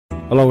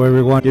Hello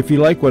everyone. If you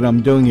like what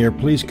I'm doing here,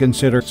 please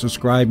consider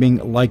subscribing,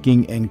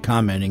 liking, and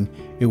commenting.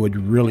 It would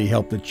really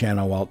help the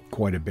channel out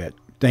quite a bit.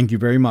 Thank you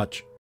very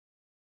much.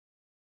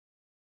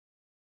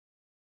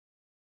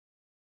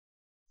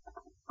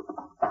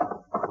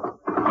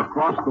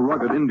 Across the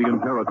rugged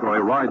Indian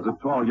territory rides a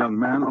tall young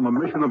man on a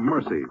mission of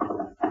mercy.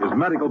 His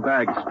medical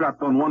bag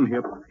strapped on one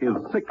hip, his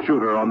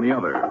six-shooter on the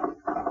other.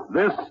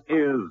 This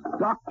is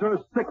Dr.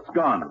 Six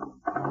Gun.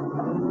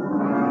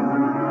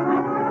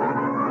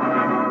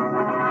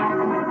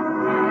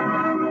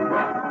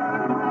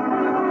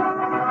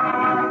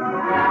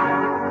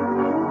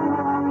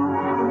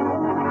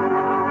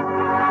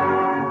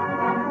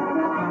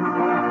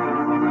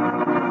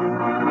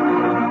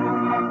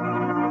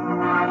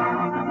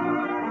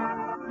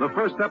 The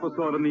first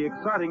episode in the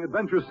exciting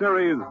adventure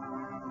series,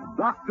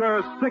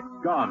 Dr. Six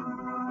Gun.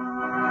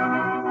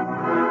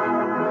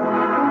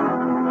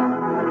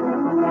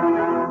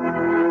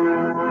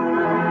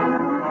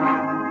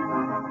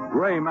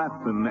 Ray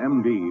Matson,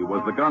 M.D.,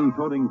 was the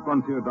gun-toting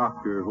frontier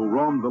doctor who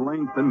roamed the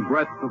length and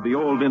breadth of the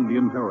old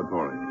Indian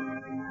territory.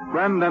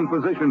 Friend and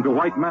physician to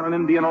white man and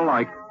Indian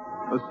alike,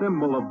 a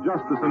symbol of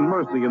justice and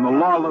mercy in the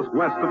lawless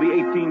West of the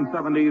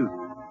 1870s,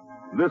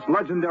 this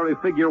legendary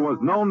figure was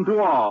known to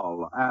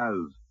all as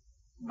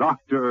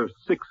Dr.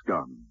 Six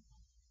Gun.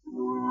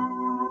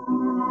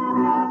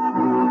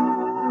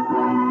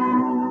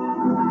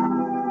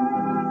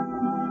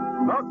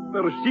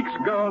 Dr. Six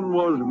Gun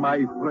was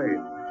my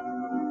friend.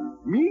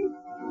 Me?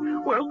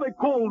 Well, they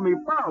call me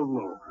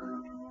Pablo.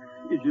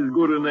 It's as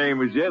good a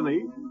name as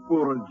any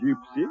for a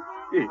gypsy.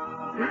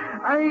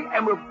 I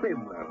am a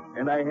peddler,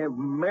 and I have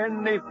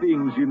many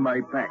things in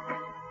my pack.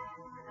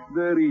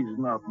 There is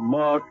not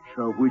much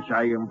of which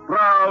I am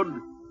proud,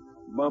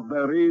 but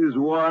there is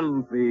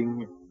one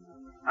thing.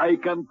 I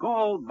can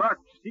call Dr.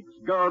 Six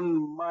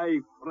Gun my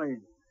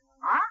friend.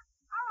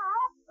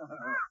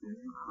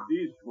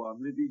 This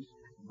one, this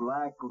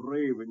black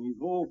raven,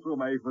 is also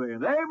my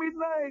friend. Hey,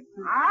 Midnight!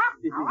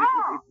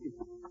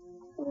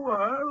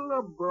 Well,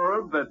 a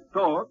bird that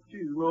talks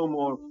is no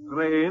more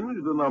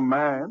strange than a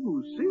man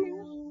who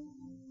sings.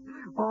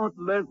 But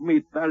let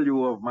me tell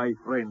you of my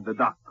friend, the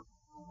doctor.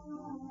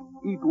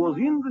 It was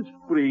in the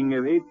spring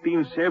of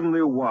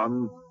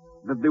 1871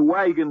 that the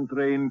wagon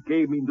train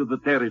came into the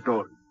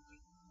territory.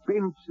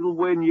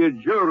 Pennsylvania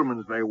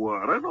Germans they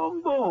were, and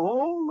on the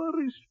whole a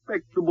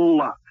respectable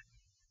lot.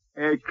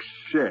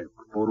 Except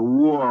for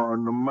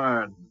one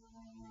man.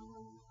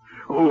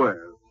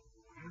 Well,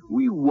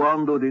 we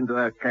wandered into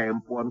their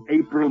camp one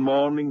April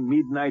morning,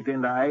 Midnight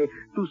and I,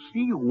 to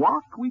see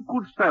what we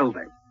could sell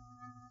them.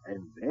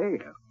 And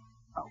there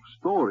our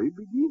story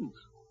begins.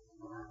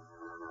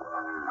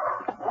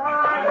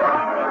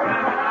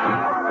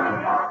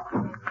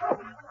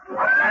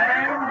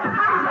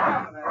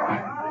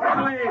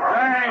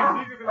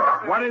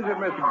 What is it,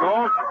 Mr.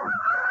 Gold?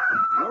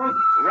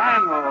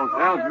 Randall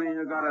tells me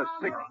you got a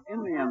sick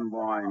Indian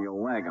boy in your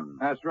wagon.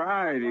 That's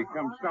right. He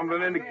come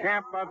stumbling into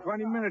camp about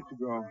 20 minutes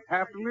ago.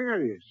 Half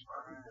delirious.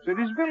 Said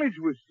his village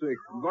was sick.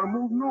 I'm going to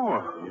move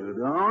north. You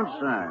don't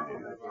say.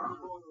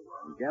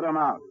 Get him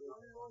out.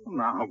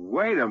 Now,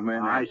 wait a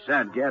minute. I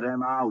said get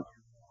him out.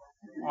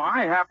 Well,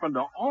 I happen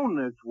to own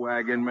this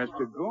wagon,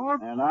 Mr.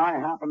 Gold. And I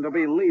happen to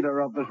be leader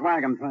of this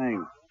wagon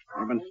thing.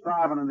 We've been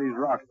starving in these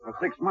rocks for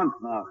 6 months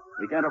now.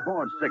 We can't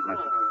afford sickness.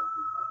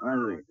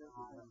 Where's he?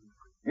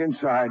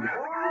 Inside.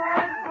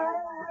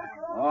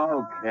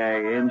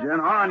 Okay, Injun,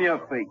 on your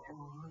feet.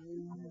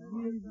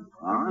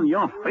 On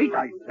your feet,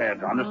 I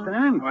said.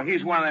 Understand? Well,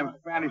 he's one of them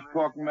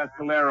Spanish-talking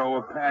mescalero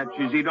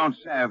Apaches. He don't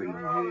savvy.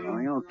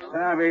 Well, you'll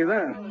savvy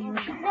this.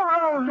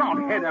 Oh,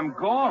 don't hit him,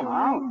 Gold.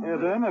 I'll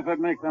hit him if it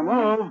makes him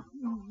move.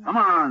 Come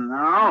on,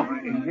 now.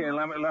 Here,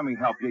 let me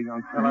help you,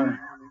 young fella.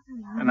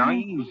 Now,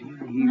 easy.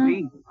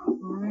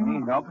 Let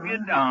me help you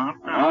down.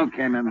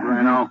 Okay,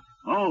 Membrano.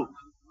 Oh,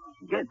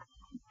 get.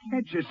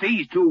 Catch us,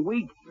 he's too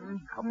weak.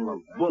 A couple of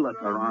bullets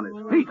are on his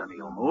feet and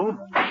he'll move.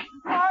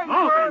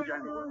 Move,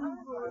 Injun.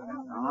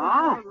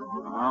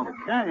 Oh,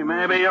 okay,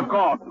 maybe you're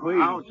caught.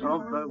 Please. Out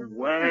of the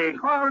way.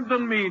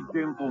 Pardon me,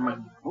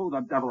 gentlemen. Who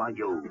the devil are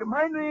you?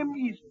 My name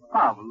is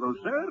Pablo,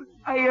 sir.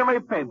 I am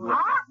a peddler.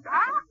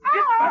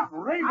 Get that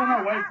raven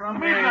away from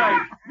me.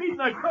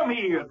 Midnight, come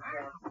here.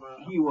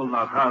 He will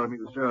not harm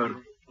you, sir.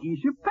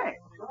 He's a pet.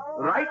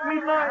 Right,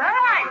 Midnight?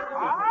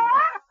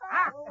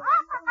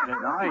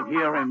 Did I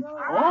hear him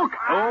talk?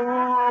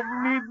 Oh,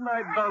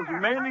 Midnight does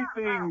many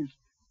things.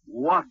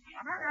 Watch.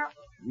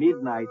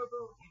 Midnight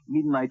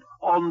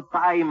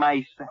untie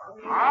myself.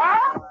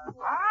 Oh,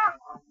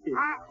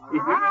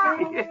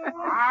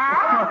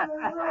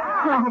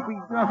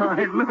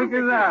 look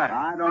at that.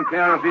 I don't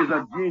care if he's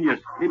a genius.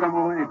 Keep him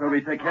away till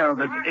we take care of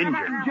this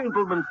Indian.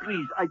 Gentlemen,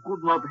 please, I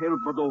could not help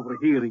but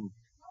overhearing.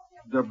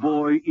 The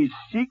boy is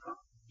sick,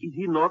 is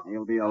he not?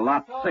 He'll be a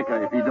lot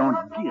sicker if he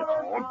don't get.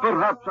 Or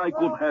perhaps I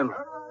could help.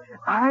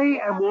 I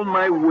am on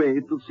my way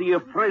to see a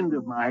friend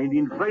of mine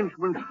in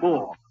Frenchman's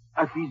Fort,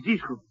 a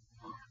physician.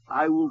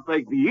 I will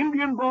take the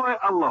Indian boy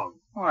along.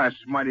 Oh, that's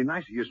mighty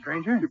nice of you,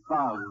 stranger.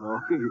 Pablo.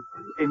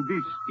 And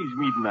this is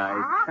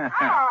midnight.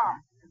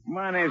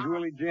 My name's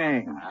Willie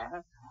James.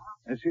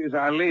 This here's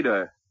our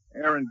leader,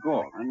 Aaron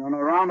Galt. I'm going to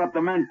round up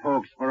the men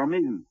folks for a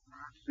meeting.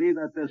 See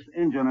that this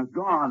engine is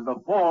gone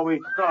before we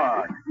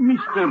start.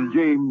 Mr.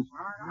 James,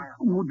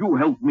 would you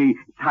help me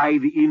tie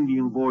the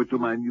Indian boy to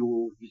my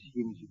mule? He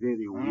seems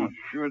very Oh, weak.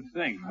 sure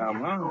thing,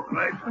 Pablo. All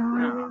right.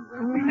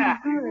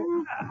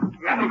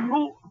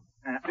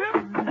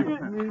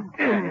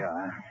 There you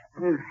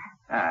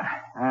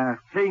are.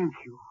 Thank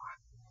you.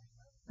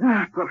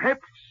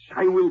 Perhaps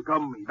I will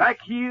come back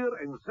here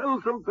and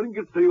sell some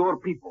trinkets to your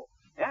people.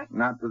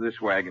 Not to this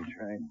wagon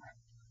train.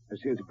 This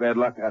here's a bad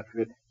luck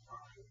outfit.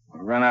 We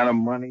run out of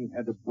money,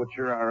 had to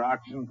butcher our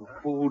oxen for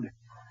food.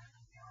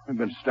 We've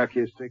been stuck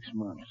here 6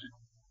 months.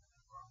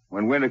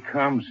 When winter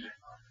comes,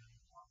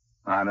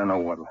 I don't know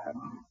what'll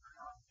happen.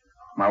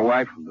 My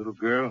wife, a little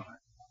girl.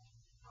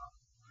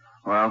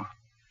 Well,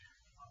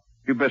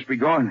 you best be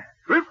going.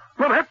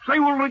 Perhaps I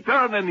will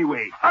return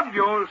anyway.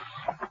 Adios.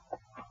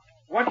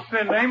 What's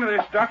the name of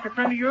this doctor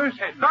friend of yours?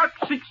 Doc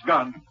Six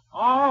Gun.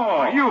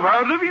 Oh. You've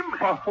heard of him?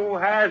 Oh, who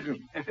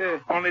hasn't?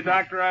 Only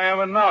doctor I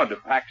ever know to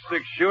pack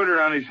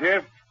 6-shooter on his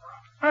hip.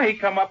 Oh, he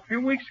come up a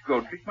few weeks ago,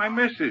 treat my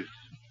missus.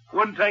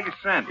 Wouldn't take a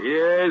cent.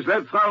 Yes,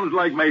 that sounds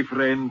like my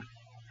friend.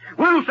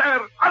 Well,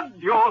 sir,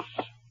 adios.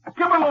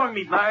 Come along,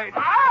 Midnight.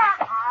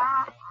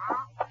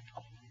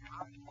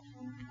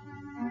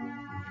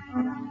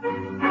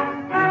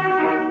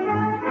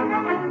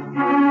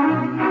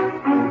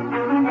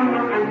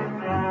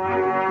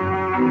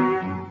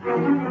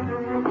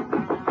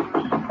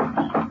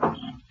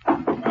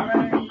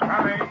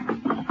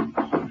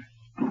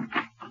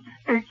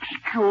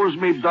 Excuse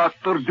me,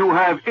 doctor. Do you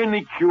have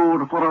any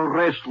cure for a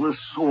restless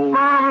soul?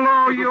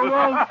 Pablo, you old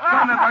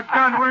son of a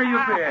gun, where you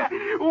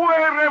been?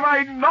 Where have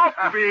I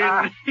not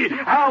been?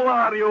 How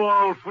are you,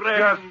 old friend?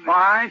 Just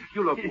fine.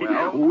 You look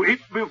well. Wait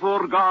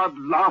before God,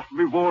 laugh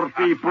before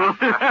people.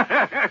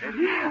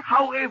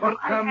 However,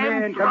 Come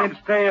in,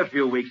 stay a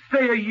few weeks.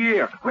 Stay a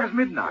year. Where's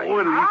Midnight?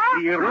 Well,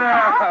 he's here.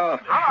 Well,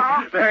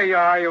 there you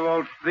are, you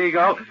old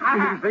seagull. We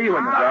didn't see you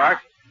in the dark.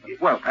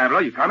 Well, Pablo,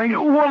 you coming?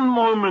 One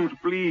moment,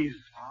 please.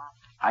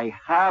 I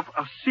have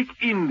a sick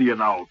Indian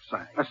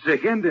outside. A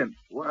sick Indian?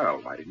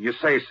 Well, why didn't you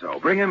say so?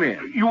 Bring him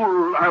in.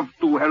 You'll have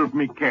to help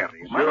me carry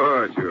him.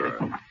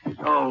 Sure.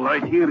 All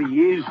right, here he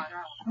is.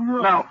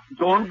 Now,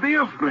 don't be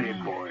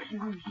afraid, boy.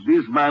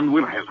 This man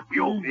will help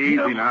you. Easy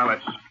now,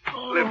 let's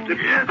Lift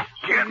him.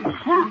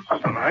 Careful.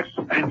 All right.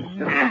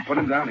 Just put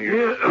him down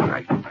here. All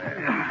right.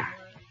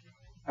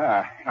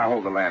 I'll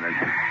hold the lantern.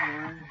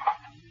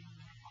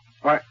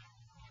 Why,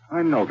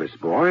 I know this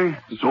boy.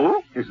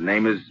 So? His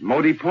name is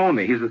Modi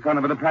Pony. He's the son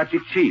of an Apache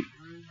chief.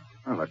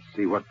 Well, let's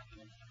see what...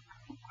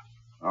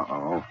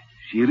 Uh-oh.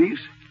 Serious?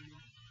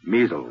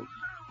 Measles.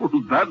 Well,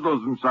 that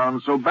doesn't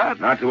sound so bad.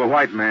 Not to a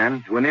white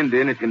man. To an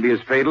Indian, it can be as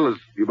fatal as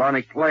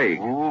bubonic plague.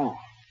 Oh.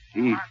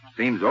 He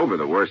seems over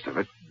the worst of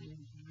it.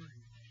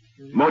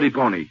 Modi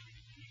Pony.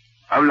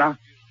 Hola.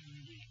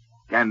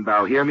 Can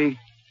thou hear me?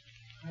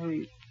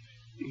 I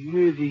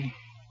hear the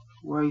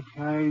white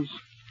eyes.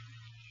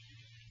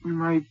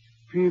 My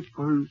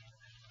people,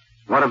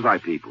 What of thy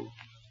people?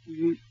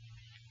 the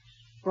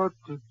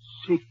spotted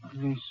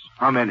sickness.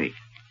 How many?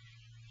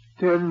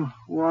 10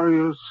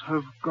 warriors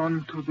have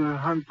gone to their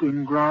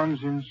hunting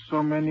grounds in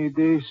so many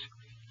days.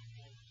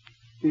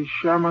 The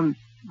shaman,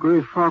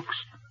 Gray Fox,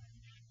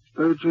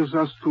 urges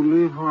us to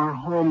leave our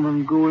home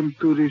and go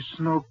into the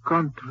snow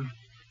country.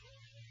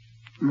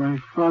 My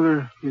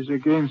father is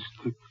against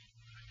it.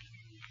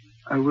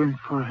 I went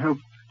for help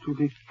to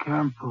the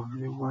camp of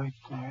the White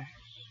Eyes.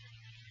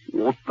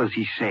 What does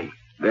he say?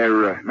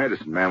 Their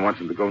medicine man wants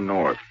them to go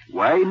north.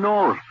 Why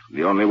north?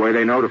 The only way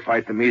they know to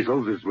fight the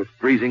measles is with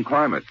freezing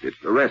climates. It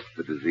arrests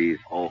the disease.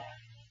 Oh.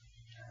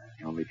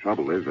 The only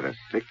trouble is that a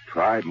sick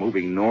tribe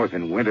moving north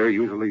in winter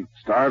usually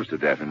starves to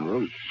death en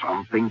route.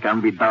 Something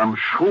can be done,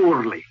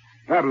 surely.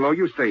 Pablo,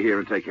 you stay here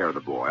and take care of the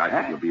boy. I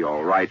think he'll be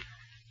all right.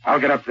 I'll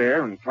get up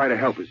there and try to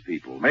help his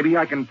people. Maybe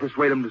I can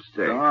persuade him to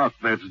stay. Doc,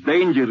 that's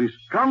dangerous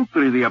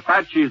country. The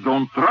Apaches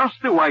don't trust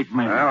the white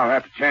men. Well, I'll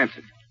have to chance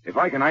it. If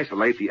I can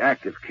isolate the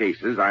active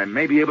cases, I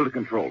may be able to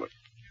control it.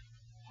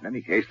 In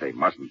any case, they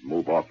mustn't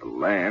move off the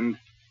land.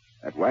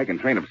 That wagon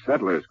train of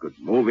settlers could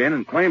move in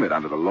and claim it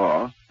under the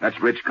law. That's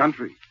rich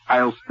country.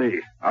 I'll stay.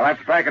 I'll have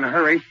to pack in a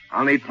hurry.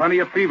 I'll need plenty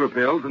of fever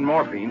pills and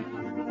morphine.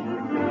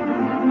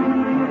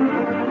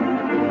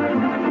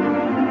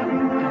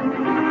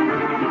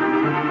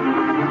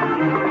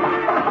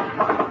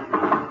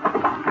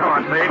 Come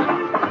on, Sage.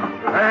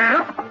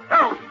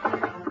 Go!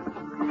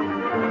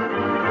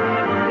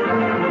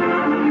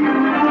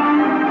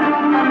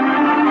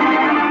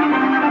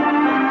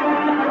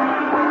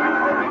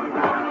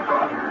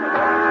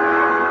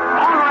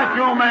 All right,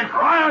 you men,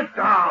 quiet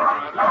down.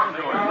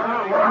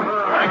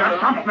 I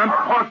got something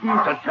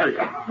important to tell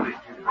you.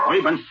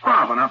 We've been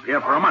starving up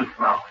here for a month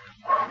now.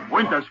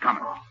 Winter's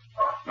coming.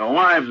 Your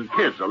wives and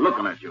kids are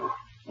looking at you,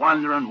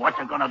 wondering what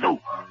you're going to do.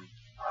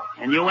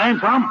 Can you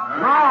answer them? No.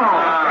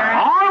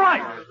 All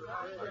right.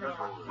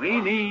 We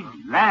need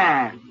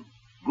land.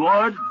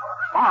 Good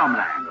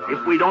farmland.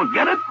 If we don't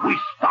get it, we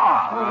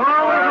starve.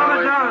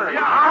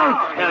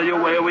 I'll tell you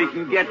where we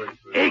can get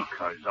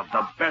acres of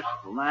the best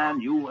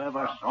land you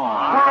ever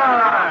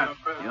saw.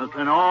 You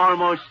can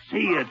almost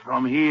see it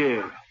from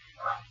here.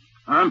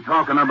 I'm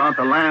talking about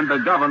the land the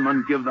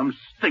government give them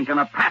stinking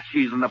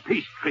Apaches in the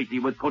peace treaty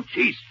with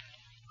Cochise.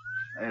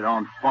 They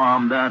don't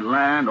farm that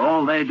land.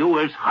 All they do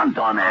is hunt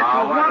on it.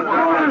 What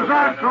good is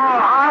that,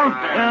 I'll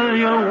tell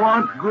you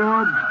what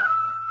good.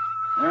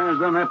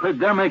 There's an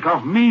epidemic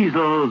of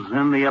measles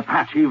in the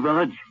Apache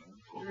village.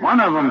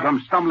 One of them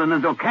comes stumbling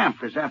into camp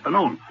this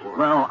afternoon.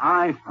 Well,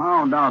 I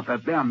found out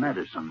that their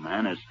medicine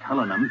man is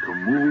telling them to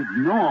move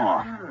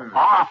north,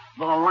 off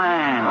the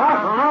land.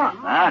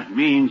 That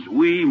means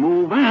we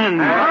move in.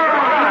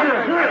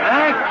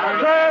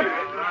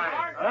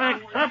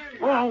 Except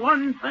for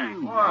one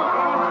thing.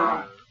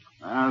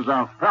 There's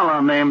a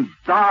fella named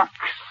Doc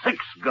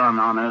Six-Gun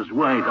on his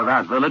way to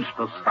that village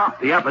to stop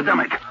the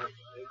epidemic.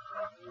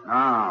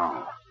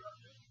 Now,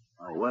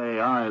 the way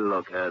I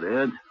look at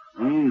it,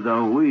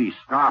 either we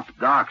stop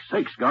Doc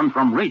Six-Gun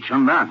from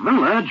reaching that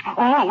village,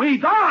 or we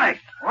die.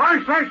 I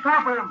say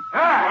stop him.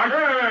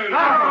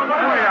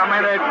 Wait a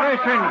minute.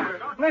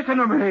 Listen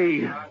to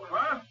me.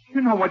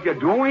 You know what you're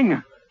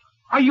doing?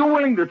 Are you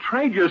willing to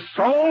trade your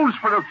souls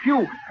for a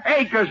few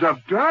acres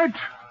of dirt?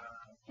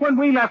 When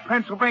we left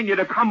Pennsylvania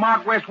to come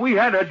out west, we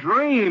had a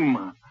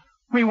dream.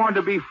 We wanted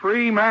to be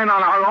free men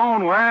on our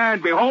own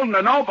land, beholden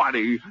to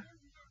nobody.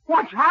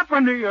 What's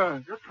happened to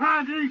you? You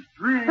can't eat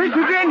dreams. This is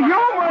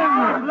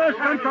inhuman.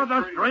 Listen to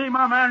the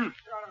streamer, men.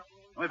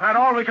 We've had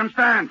all we can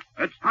stand.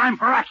 It's time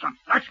for action.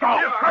 Let's go.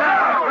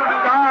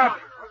 Stop.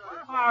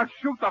 I'll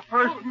shoot the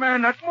first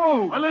man that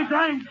moves. Willie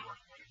James,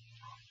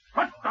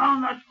 put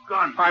down that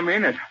gun. I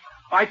mean it.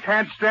 I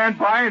can't stand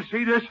by and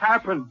see this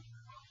happen.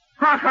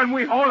 How can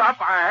we hold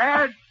up our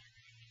heads?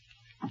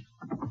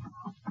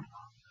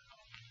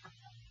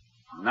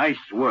 Nice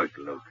work,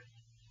 Luke.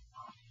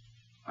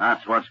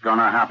 That's what's going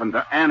to happen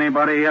to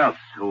anybody else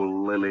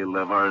who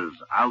lily-livers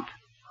out.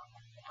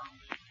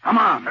 Come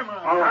on. Come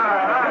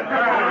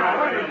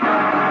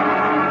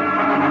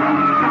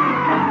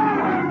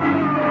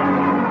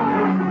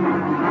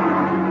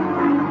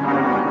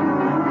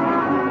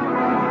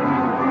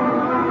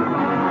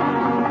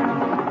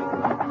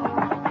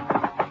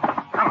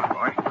on,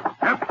 boy.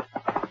 Yep.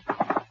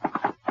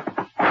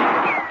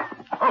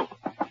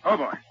 Oh,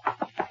 boy.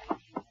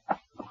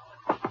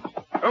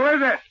 Who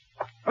is it?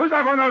 Who's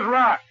up on those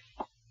rocks?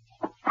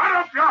 Put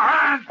up your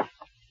hands!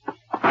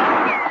 Put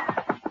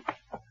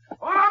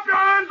up your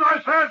hands,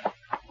 I said!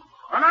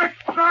 The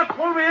next shot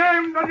will be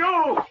aimed at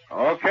you!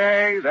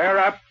 Okay, they're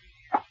up.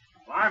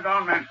 Climb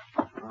down, men.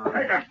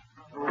 Take it.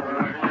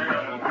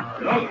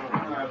 Look,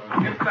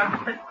 get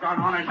that pick gun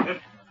on his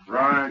hip.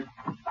 Right.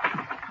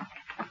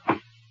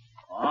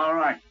 All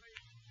right.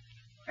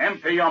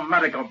 Empty your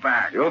medical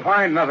bag. You'll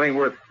find nothing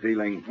worth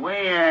stealing. We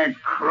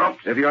ain't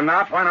crooks. If you're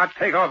not, why not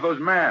take off those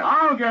masks?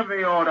 I'll give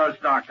the orders,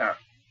 Doctor.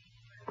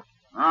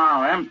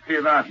 Now, empty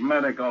that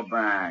medical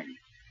bag.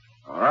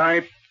 All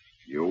right.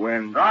 You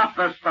win. Drop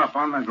the stuff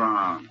on the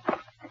ground.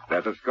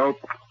 Stethoscope.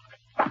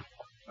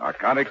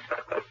 Narcotics.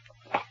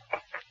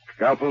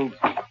 Scalpels.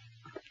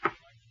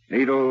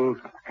 Needles.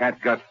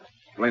 Catgut.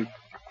 Splints.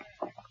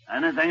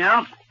 Anything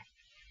else?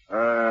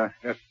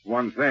 Just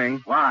one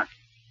thing. What?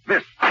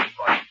 This.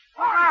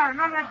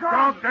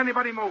 Don't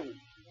anybody move.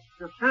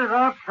 You see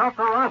that? Shot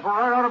the rifle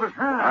right out of his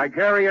hand. I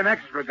carry an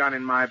extra gun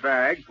in my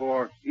bag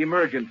for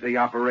emergency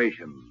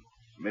operations,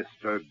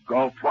 Mr.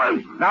 Galt.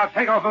 Now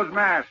take off those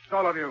masks,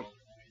 all of you.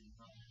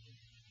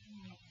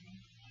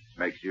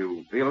 Makes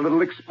you feel a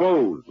little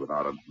exposed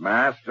without a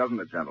mask, doesn't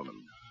it,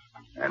 gentlemen?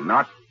 And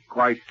not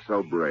quite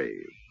so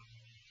brave.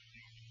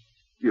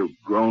 You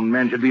grown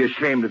men should be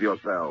ashamed of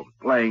yourselves,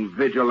 playing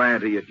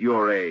vigilante at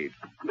your age.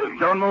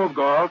 Don't move,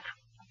 Galt.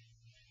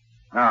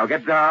 Now,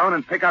 get down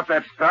and pick up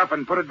that stuff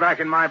and put it back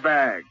in my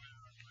bag.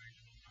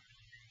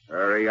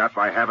 Hurry up,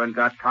 I haven't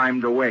got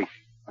time to wait.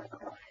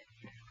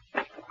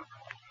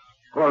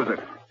 Close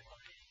it.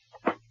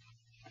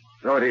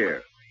 Throw it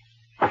here.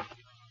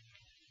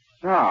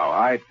 Now,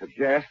 I'd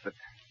suggest that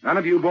none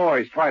of you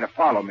boys try to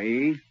follow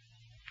me.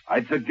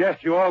 I'd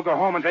suggest you all go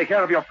home and take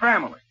care of your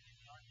family.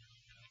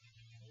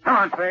 Come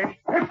on, Fade.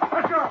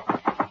 Let's go.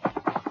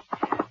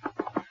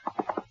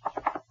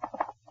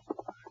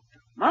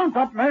 Mount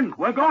up, men.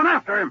 We're going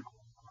after him.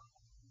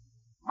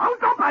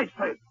 Mount up, I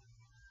say.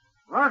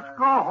 Let's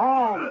go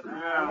home.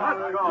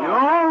 Let's go.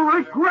 You'll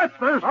regret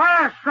this.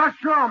 Hey, shut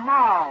your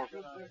mouth.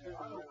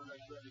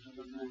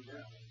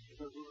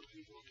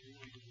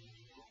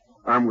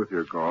 I'm with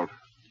you, Galt.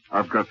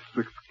 I've got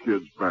 6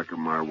 kids back in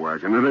my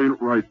wagon. It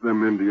ain't right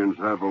them Indians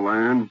have the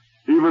land,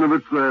 even if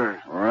it's theirs.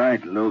 All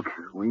right, Luke.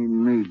 We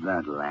need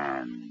that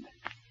land.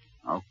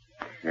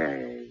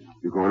 Okay.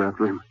 You going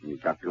after him? He's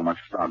got too much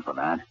start for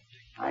that.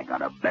 I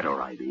got a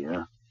better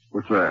idea.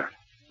 What's that?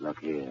 Look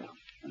here,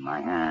 in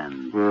my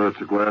hand. Oh,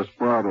 it's a glass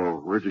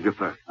bottle. Where'd you get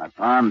that? I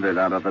found it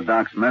out of the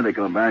doc's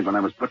medical bag when I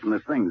was putting the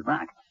things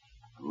back.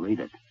 Read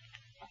it.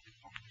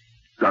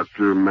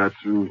 Dr.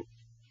 Matson,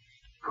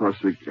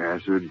 prussic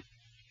acid,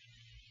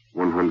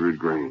 100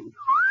 grains.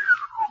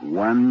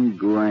 1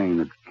 grain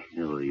would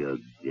kill you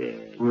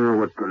dead. Well,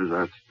 what good is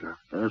that stuff?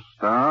 This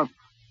stuff?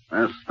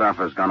 This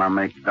stuff is gonna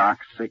make Doc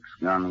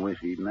Six-Gun wish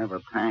he'd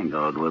never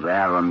tangled with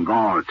Aaron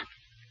Galt.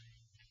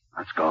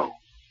 Let's go.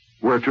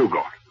 Where to,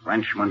 Galt?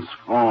 Frenchman's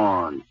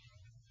Ford.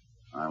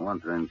 I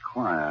want to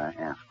inquire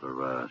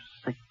after a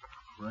sick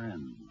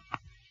friend.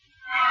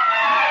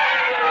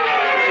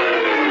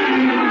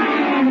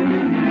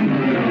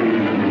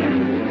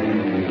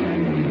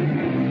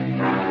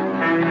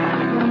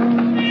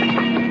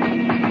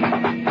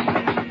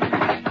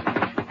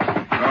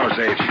 Oh,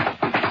 H.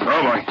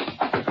 Oh, boy.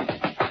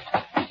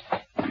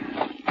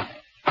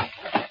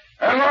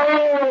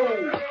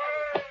 Hello?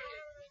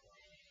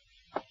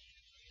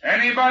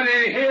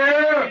 Anybody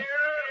here?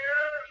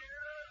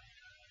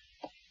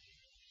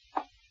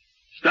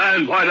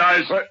 Stand, White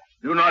Eyes. What?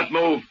 Do not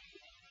move.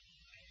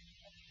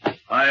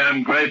 I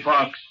am Gray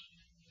Fox,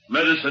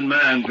 medicine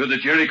man to the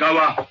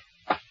Chiricahua.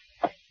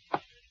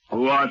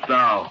 Who art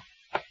thou?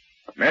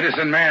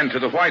 Medicine man to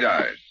the White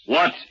Eyes.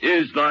 What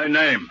is thy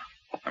name?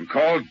 I'm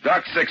called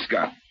Doc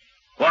Six-Gun.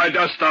 Why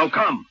dost thou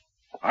come?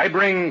 I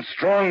bring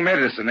strong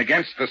medicine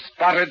against the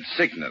spotted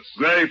sickness.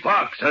 Gray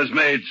Fox has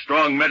made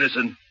strong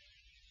medicine.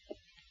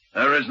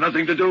 There is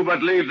nothing to do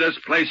but leave this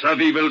place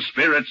of evil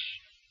spirits.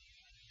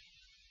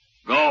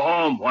 Go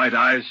home, White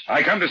Eyes.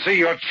 I come to see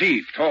your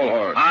chief, Tall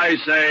Horse. I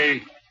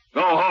say,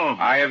 go home.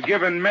 I have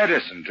given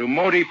medicine to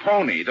Modi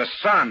Pony, the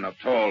son of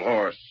Tall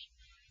Horse.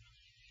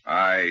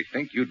 I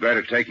think you'd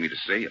better take me to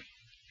see him.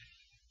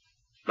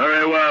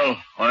 Very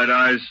well, White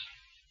Eyes.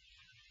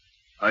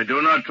 I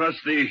do not trust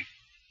thee,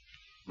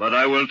 but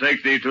I will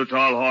take thee to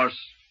Tall Horse.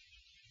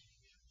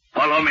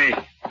 Follow me.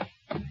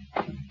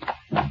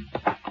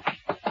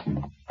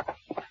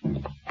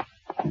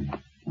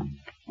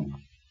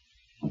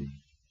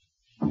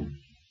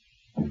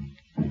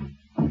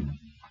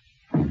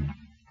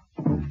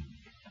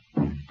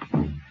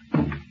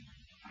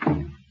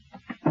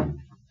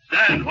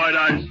 Stand, White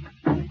Eyes.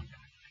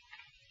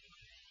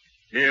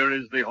 Here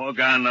is the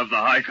organ of the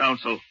High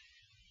Council.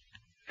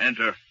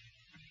 Enter.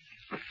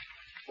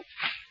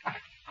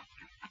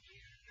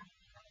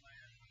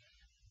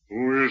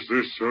 Who is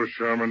this, O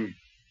shaman?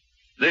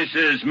 This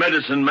is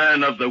medicine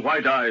man of the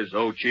White Eyes,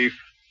 O chief.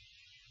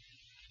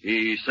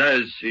 He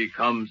says he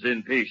comes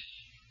in peace.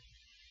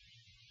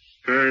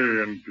 Stay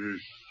in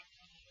peace.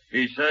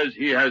 He says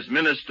he has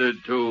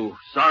ministered to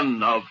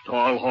son of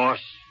Tall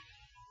Horse.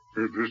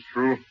 Is this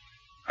true?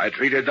 I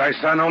treated thy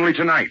son only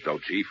tonight, though,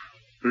 Chief.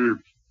 He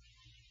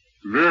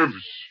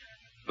lives.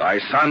 Thy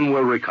son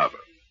will recover.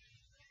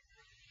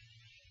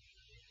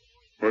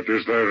 What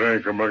is thy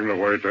rank among the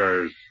White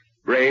Eyes?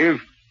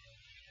 Brave?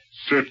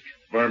 Sit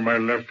by my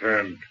left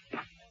hand.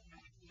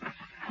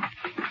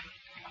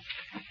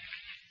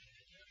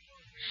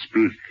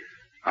 Speak.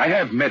 I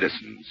have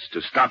medicines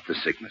to stop the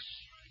sickness.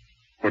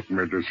 What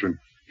medicine?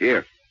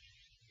 Here,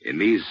 in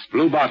these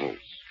blue bottles.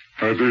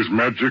 Are these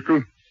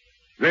magical?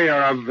 They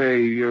are of a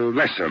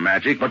lesser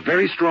magic, but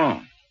very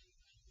strong.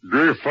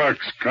 Gray Fox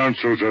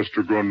counsels us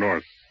to go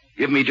north.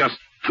 Give me just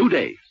 2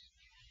 days.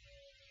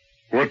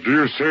 What do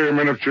you say,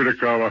 men of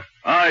Chiricahua?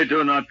 I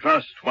do not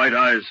trust White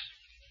Eyes.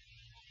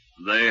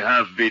 They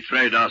have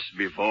betrayed us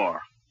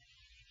before.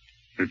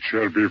 It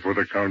shall be for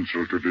the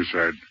council to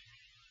decide.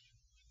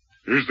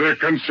 Is there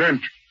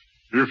consent?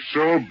 If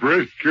so,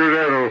 break your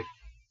arrow.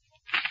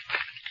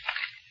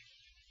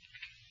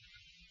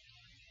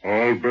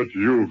 All but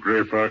you,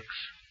 Gray Fox.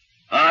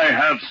 I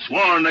have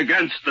sworn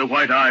against the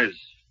White Eyes.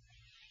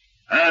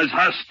 As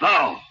hast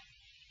thou.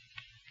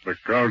 The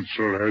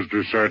council has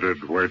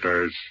decided, White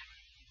Eyes.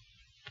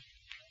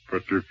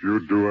 But if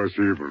you do us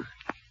evil,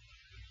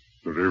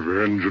 the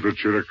revenge of the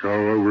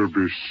Chiricahua will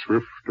be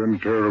swift and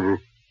terrible.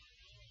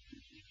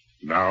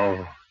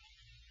 Now,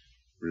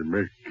 we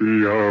make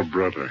thee our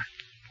brother.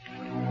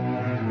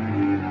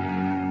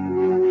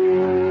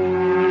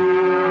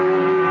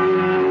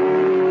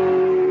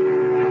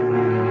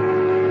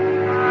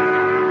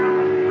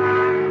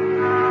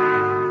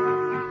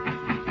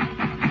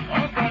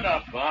 Open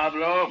up,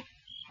 Pablo.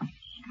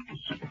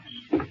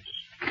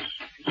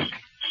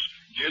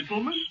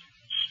 Gentlemen,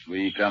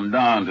 We come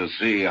down to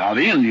see how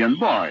the Indian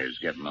boy is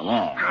getting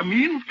along. come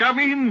in, come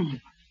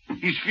in.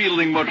 He's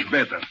feeling much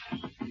better.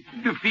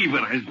 The fever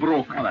has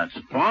broken. Well, that's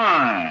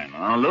fine,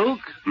 huh, Luke?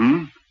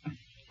 Hmm?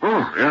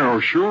 Oh, yeah,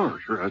 sure,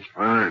 that's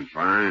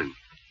fine.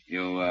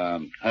 You,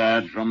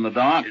 heard from the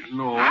doc?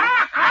 No.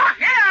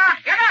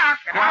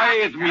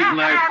 Quiet,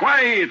 Midnight,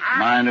 quiet.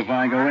 Mind if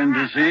I go in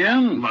to see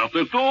him? Not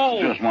at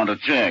all. Just want to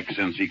check.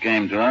 Since he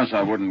came to us,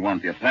 I wouldn't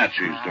want the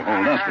Apaches to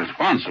hold us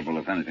responsible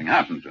if anything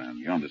happened to him.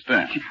 You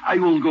understand? I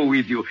will go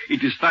with you.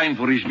 It is time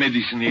for his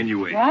medicine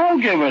anyway. I'll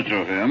give it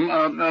to him.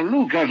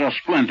 Luke has a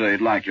splinter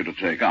he'd like you to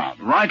take out.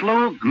 Right,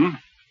 Luke? Hmm?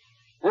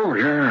 Oh,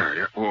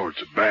 yeah. Oh,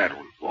 it's a bad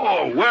one.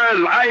 Oh,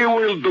 well, I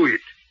will do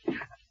it.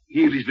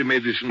 Here is the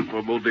medicine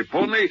for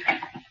Bodepone.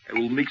 I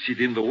will mix it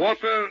in the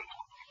water.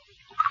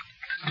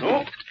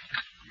 So.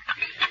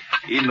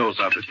 He knows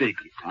how to take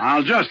it.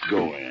 I'll just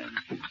go in.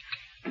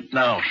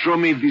 Now, show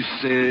me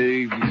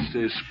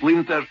this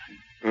splinter.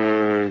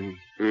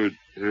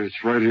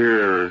 It's right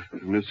here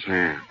in this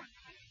hand.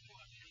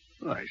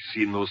 I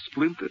see no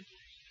splinter.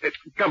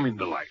 Come in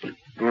the light.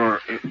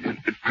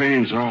 It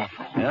pains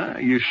awful. Yeah,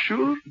 you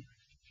sure?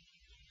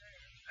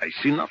 I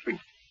see nothing.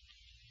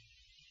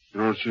 You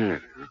don't see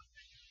it, huh?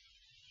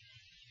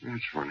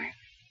 That's funny.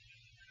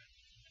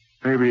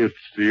 Maybe it's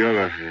the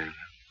other hand.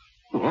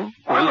 Oh,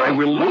 well, I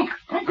will look.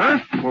 Huh?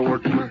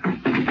 Forward, sir.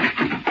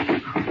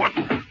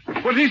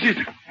 What is it?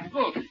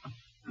 Look.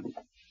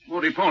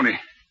 Moody Pony.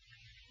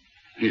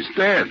 He's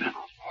dead.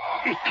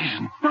 It is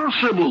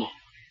impossible.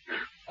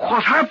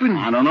 What happened?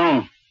 I don't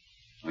know.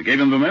 I gave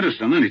him the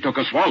medicine, and he took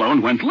a swallow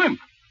and went limp.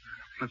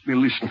 Let me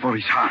listen for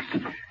his heart.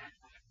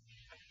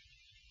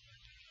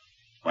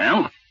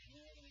 Well?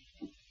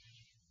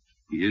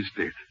 He is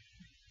dead.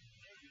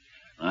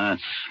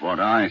 That's what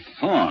I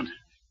thought.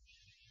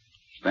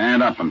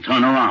 Stand up and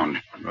turn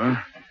around.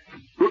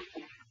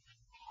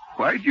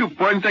 Why'd you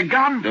point the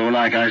gun? Do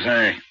like I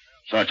say.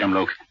 Search him,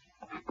 Luke.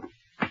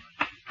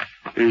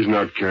 He's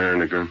not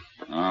carrying a gun.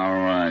 All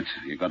right.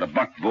 You got a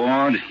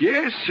buckboard?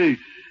 Yes,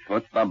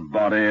 Put the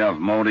body of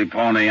Moody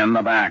Pony in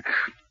the back.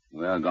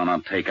 We're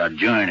gonna take a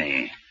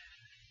journey.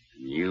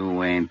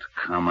 You ain't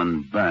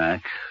coming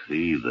back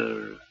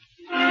either.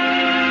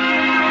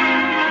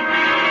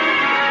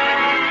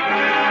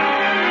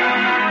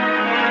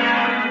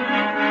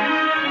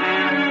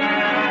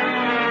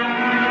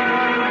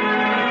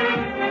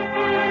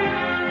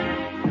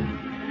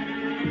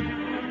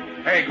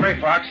 Hey,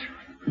 Gray Fox.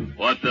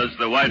 What does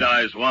the White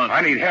Eyes want?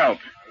 I need help.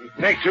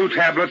 Take 2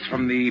 tablets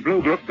from the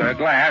blue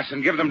glass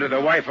and give them to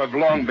the wife of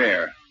Long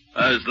Bear.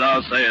 As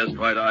thou sayest,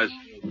 White Eyes.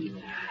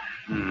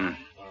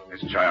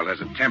 This child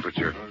has a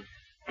temperature.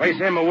 Place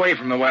him away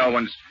from the well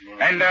ones.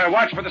 And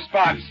watch for the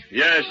spots.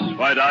 Yes,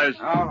 White Eyes.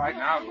 All right,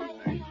 now.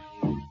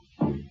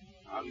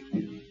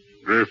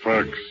 Gray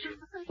Fox,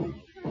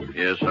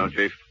 Yes, our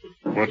chief.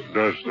 what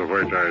does the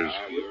White Eyes?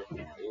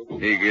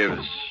 He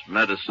gives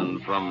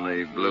medicine from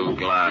the blue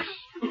glass.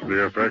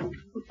 The effect?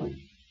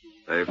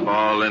 They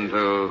fall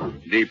into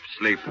deep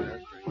sleep.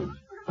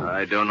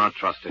 I do not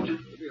trust it.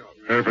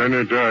 Have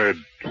any died?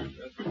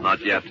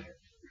 Not yet.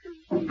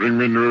 Bring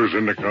me news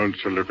in the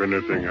council if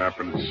anything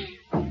happens.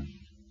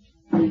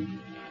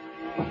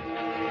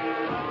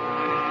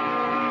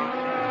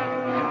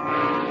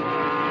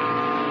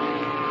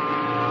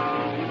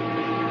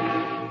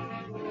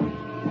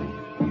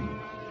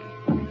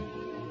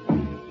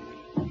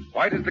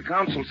 Why did the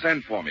council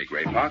send for me,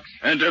 Gray Fox?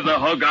 Enter the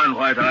Hogan,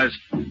 White Eyes.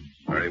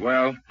 Very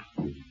well.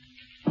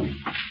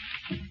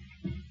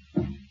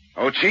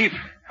 Oh, Chief,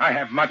 I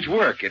have much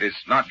work. It is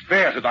not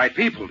fair to thy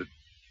people to...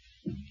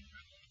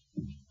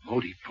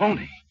 Moody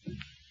Pony.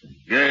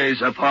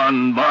 Gaze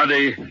upon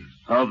body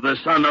of the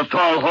son of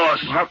Tall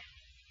Horse.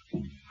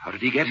 How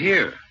did he get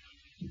here?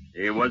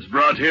 He was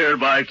brought here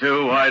by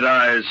 2 White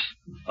Eyes,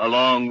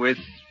 along with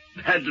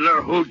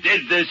peddler who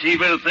did this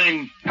evil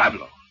thing.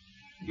 Pablo,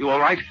 you all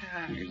right?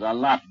 He's a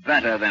lot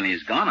better than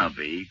he's gonna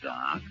be,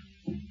 Doc.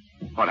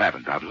 What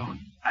happened, Pablo?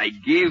 I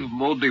gave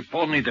Moody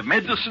Pony the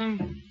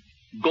medicine.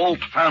 Galt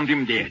found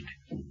him dead.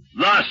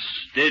 Thus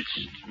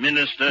didst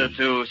minister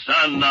to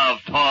son of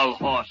Tall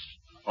Horse,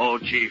 O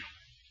chief.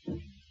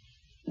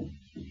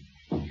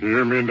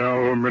 Hear me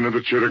now, men of the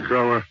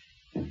Chiricahua.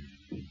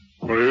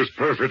 For his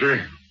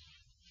perfidy,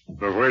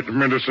 the white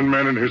medicine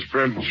man and his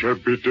friends shall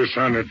be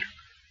dishonored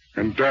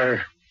and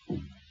die.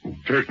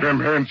 Take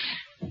them hence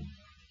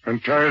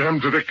and tie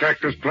them to the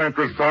cactus plant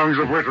with thongs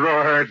of wet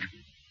rawhide.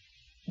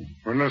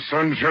 When the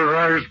sun shall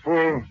rise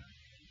full,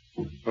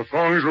 the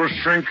thongs will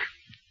shrink,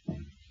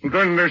 and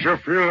then they shall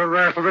feel the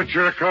wrath of the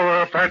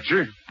Chiricahua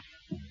Apache.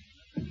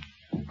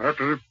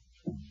 After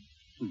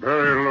the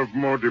burial of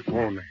Moody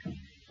Pony,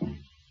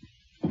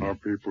 our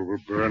people will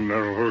burn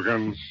their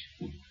hogans.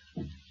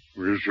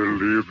 We shall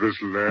leave this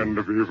land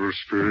of evil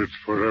spirits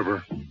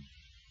forever.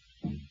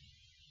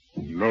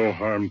 No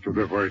harm to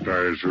the White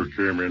Eyes who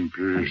came in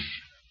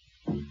peace.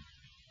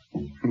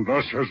 And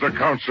thus has the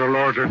council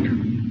ordered.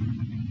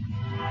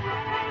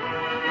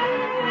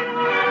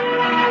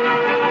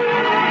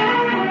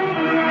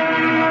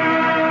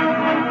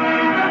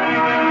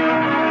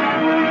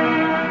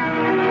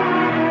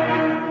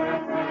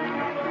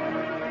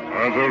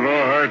 Are the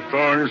rawhide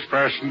thongs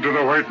fastened to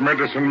the white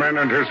medicine man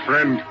and his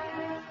friend?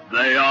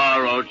 They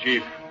are, O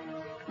chief.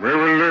 We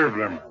will leave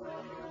them.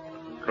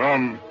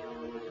 Come.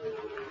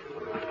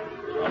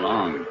 So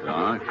long,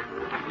 Doc.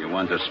 If you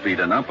want to speed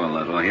it up a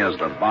little, here's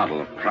the bottle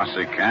of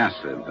prussic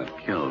acid that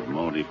killed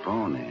Moody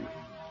Pony.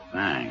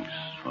 Thanks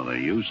for the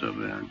use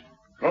of it.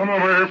 Come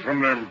away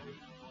from them.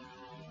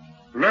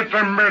 Let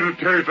them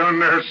meditate on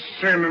their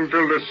sin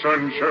until the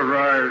sun shall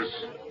rise.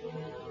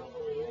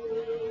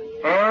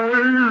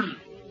 Eyes,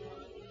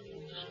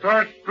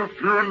 start the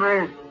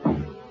funeral.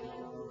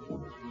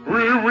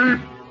 We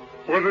weep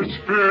for the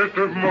spirit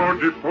of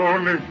Moody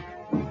Pony.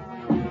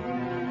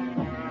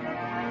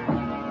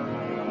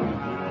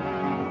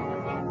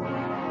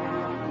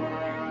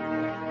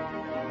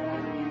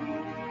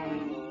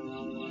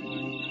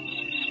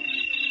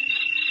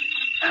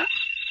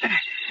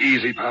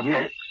 Easy,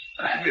 Pablo.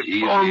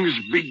 The thongs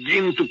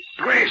begin to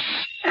press.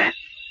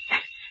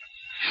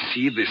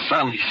 See, the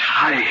sun is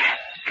high.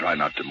 Try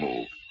not to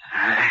move.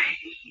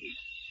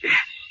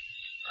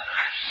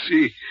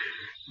 See,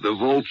 the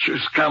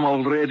vultures come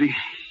already.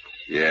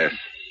 Yes.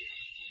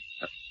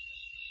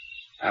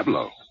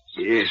 Pablo.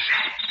 Yes.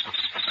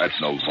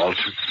 That's no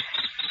vulture.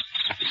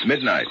 It's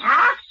midnight.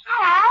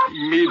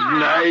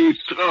 Midnight.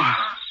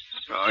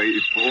 Oh,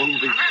 if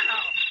only.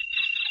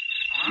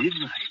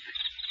 Midnight.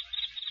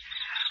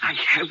 I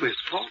have a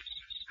thought.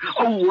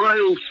 A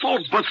wild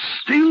thought, but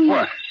still.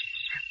 What?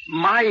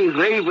 My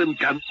raven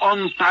can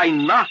untie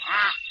knots.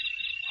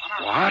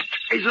 What?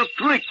 As a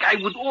trick, I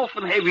would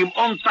often have him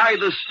untie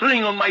the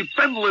string on my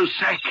peddler's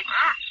sack.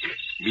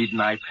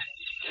 Midnight.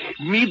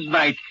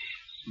 Midnight.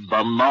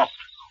 The knot.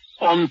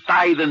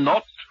 Untie the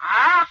knot.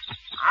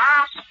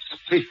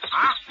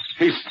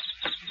 He's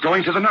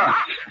going to the knot.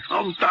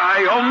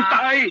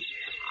 Untie.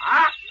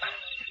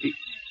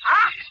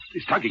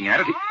 He's tugging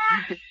at it.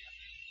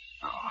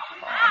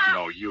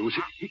 No use.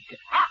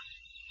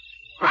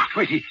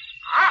 Wait, he's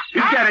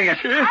getting it.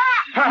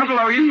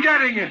 Pablo, he's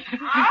getting it.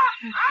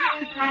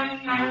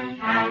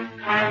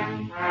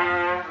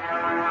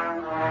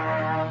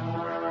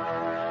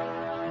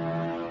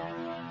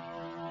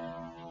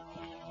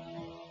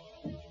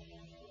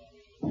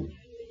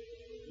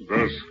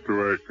 Thus do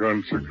I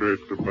consecrate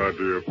the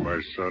body of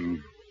my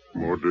son,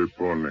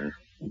 Modipone.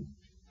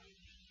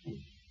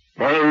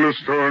 Pile the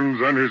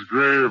stones on his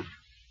grave.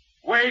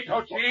 Wait,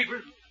 O chief.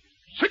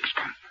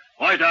 Six-Gun.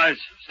 White Eyes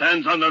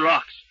stands on the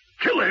rocks.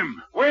 Kill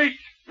him. Wait,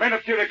 men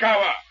of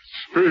Chiricahua.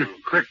 Speak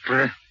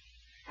quickly,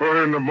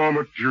 for in a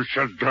moment you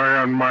shall die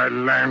on my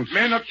lance.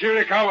 Men of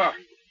Chiricahua,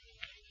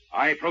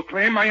 I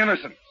proclaim my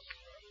innocence,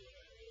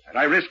 and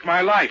I risk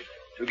my life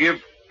to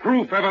give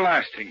proof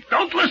everlasting.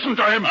 Don't listen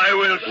to him. I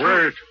will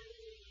shoot. Wait.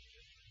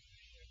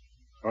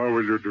 How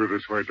will you do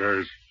this, White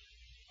Eyes?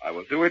 I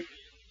will do it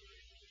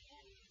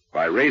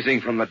by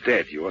raising from the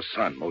dead your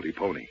son,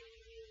 Modipone.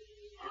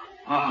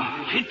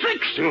 He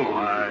tricks you.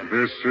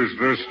 This is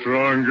the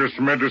strongest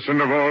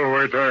medicine of all,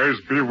 White Eyes.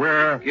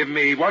 Beware. Give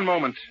me 1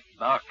 moment.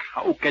 Doc,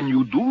 how can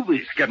you do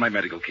this? Get my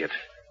medical kit.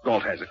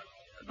 Galt has it.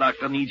 The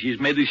doctor needs his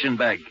medicine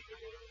bag.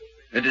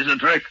 It is a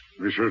trick.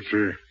 We shall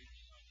see.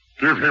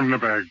 Give him the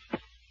bag.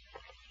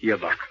 Here,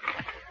 Doc.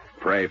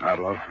 Pray,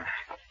 Pablo.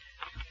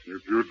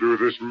 If you do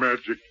this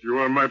magic, you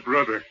are my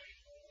brother.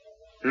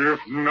 If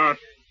not...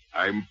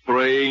 I'm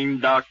praying,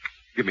 Doc.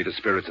 Give me the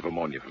spirits of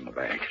ammonia from the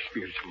bag.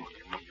 Spirits of ammonia.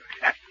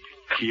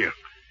 Here.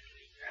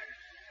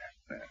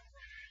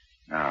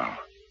 Now.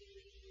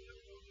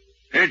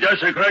 He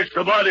desecrates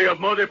the body of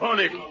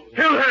Modipone.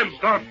 Kill him.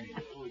 Stop.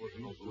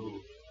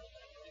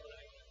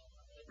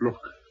 Look.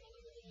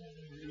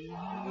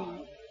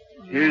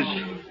 His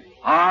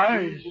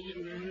eyes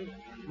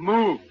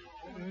move.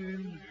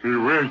 He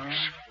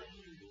wakes.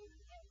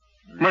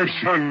 My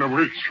son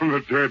awakes from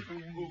the dead.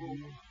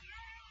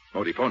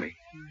 Modipone.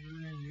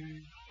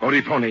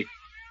 Modipone,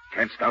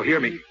 canst thou hear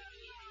me?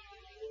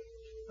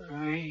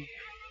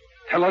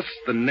 Tell us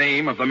the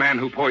name of the man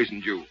who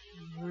poisoned you.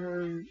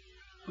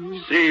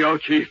 See, O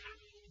chief.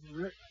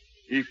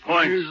 He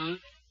points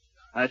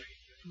at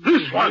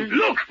this one.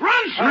 Look,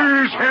 run!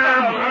 Seize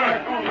him!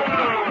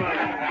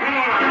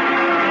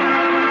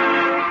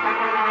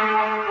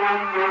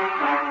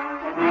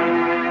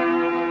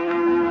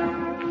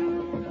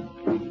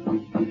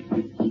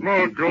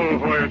 Smoke, O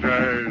White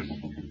Eyes.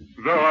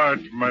 Thou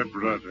art my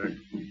brother.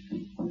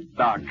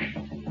 Doc.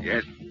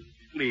 Yes?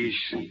 Please,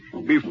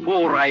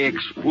 before I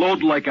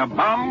explode like a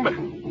bomb,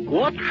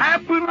 what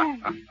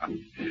happened?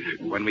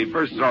 When we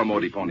first saw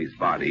Modipone's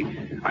body,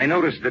 I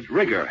noticed that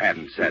rigor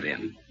hadn't set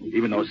in,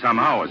 even though some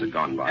hours had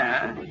gone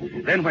by.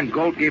 Then when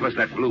Galt gave us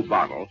that blue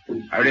bottle,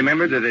 I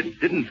remembered that it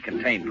didn't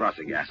contain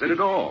prussic acid at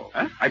all.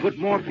 I put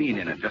morphine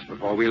in it just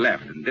before we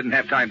left and didn't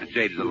have time to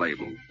change the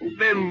label.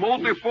 Then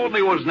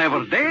Modipone was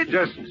never dead?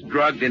 Just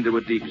drugged into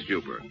a deep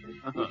stupor.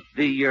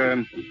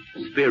 The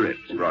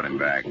spirits brought him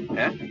back.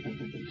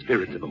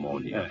 Spirits of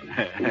ammonia.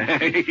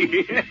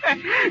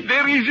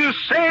 There is a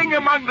saying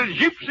among the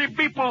gypsy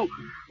people,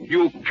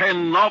 you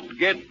cannot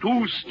get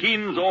 2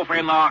 skins off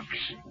an ox.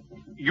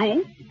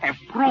 You have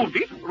proved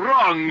it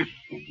wrong.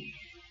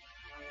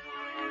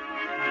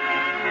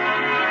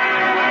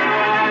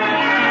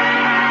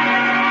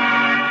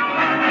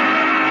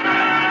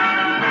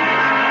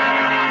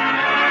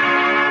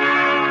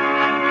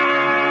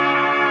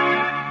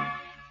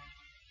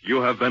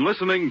 You have been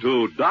listening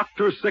to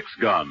Dr.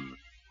 Six-Gun.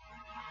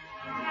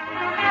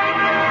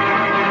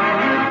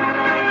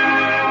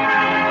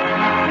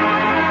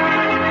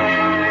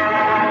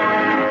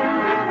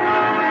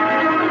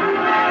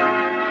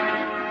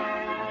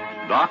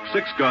 Doc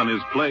Six-Gun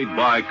is played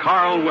by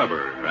Carl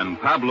Weber and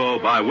Pablo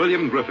by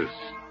William Griffiths.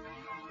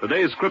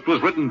 Today's script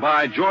was written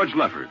by George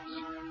Lefferts.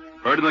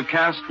 Heard in the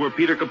cast were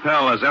Peter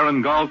Capell as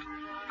Aaron Galt,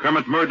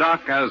 Kermit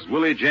Murdoch as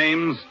Willie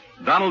James,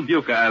 Donald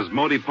Buca as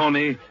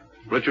Modipone,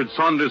 Richard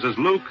Saunders as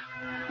Luke,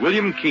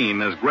 William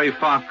Keane as Gray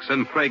Fox,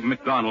 and Craig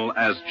McDonnell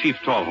as Chief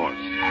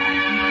Tallhorse.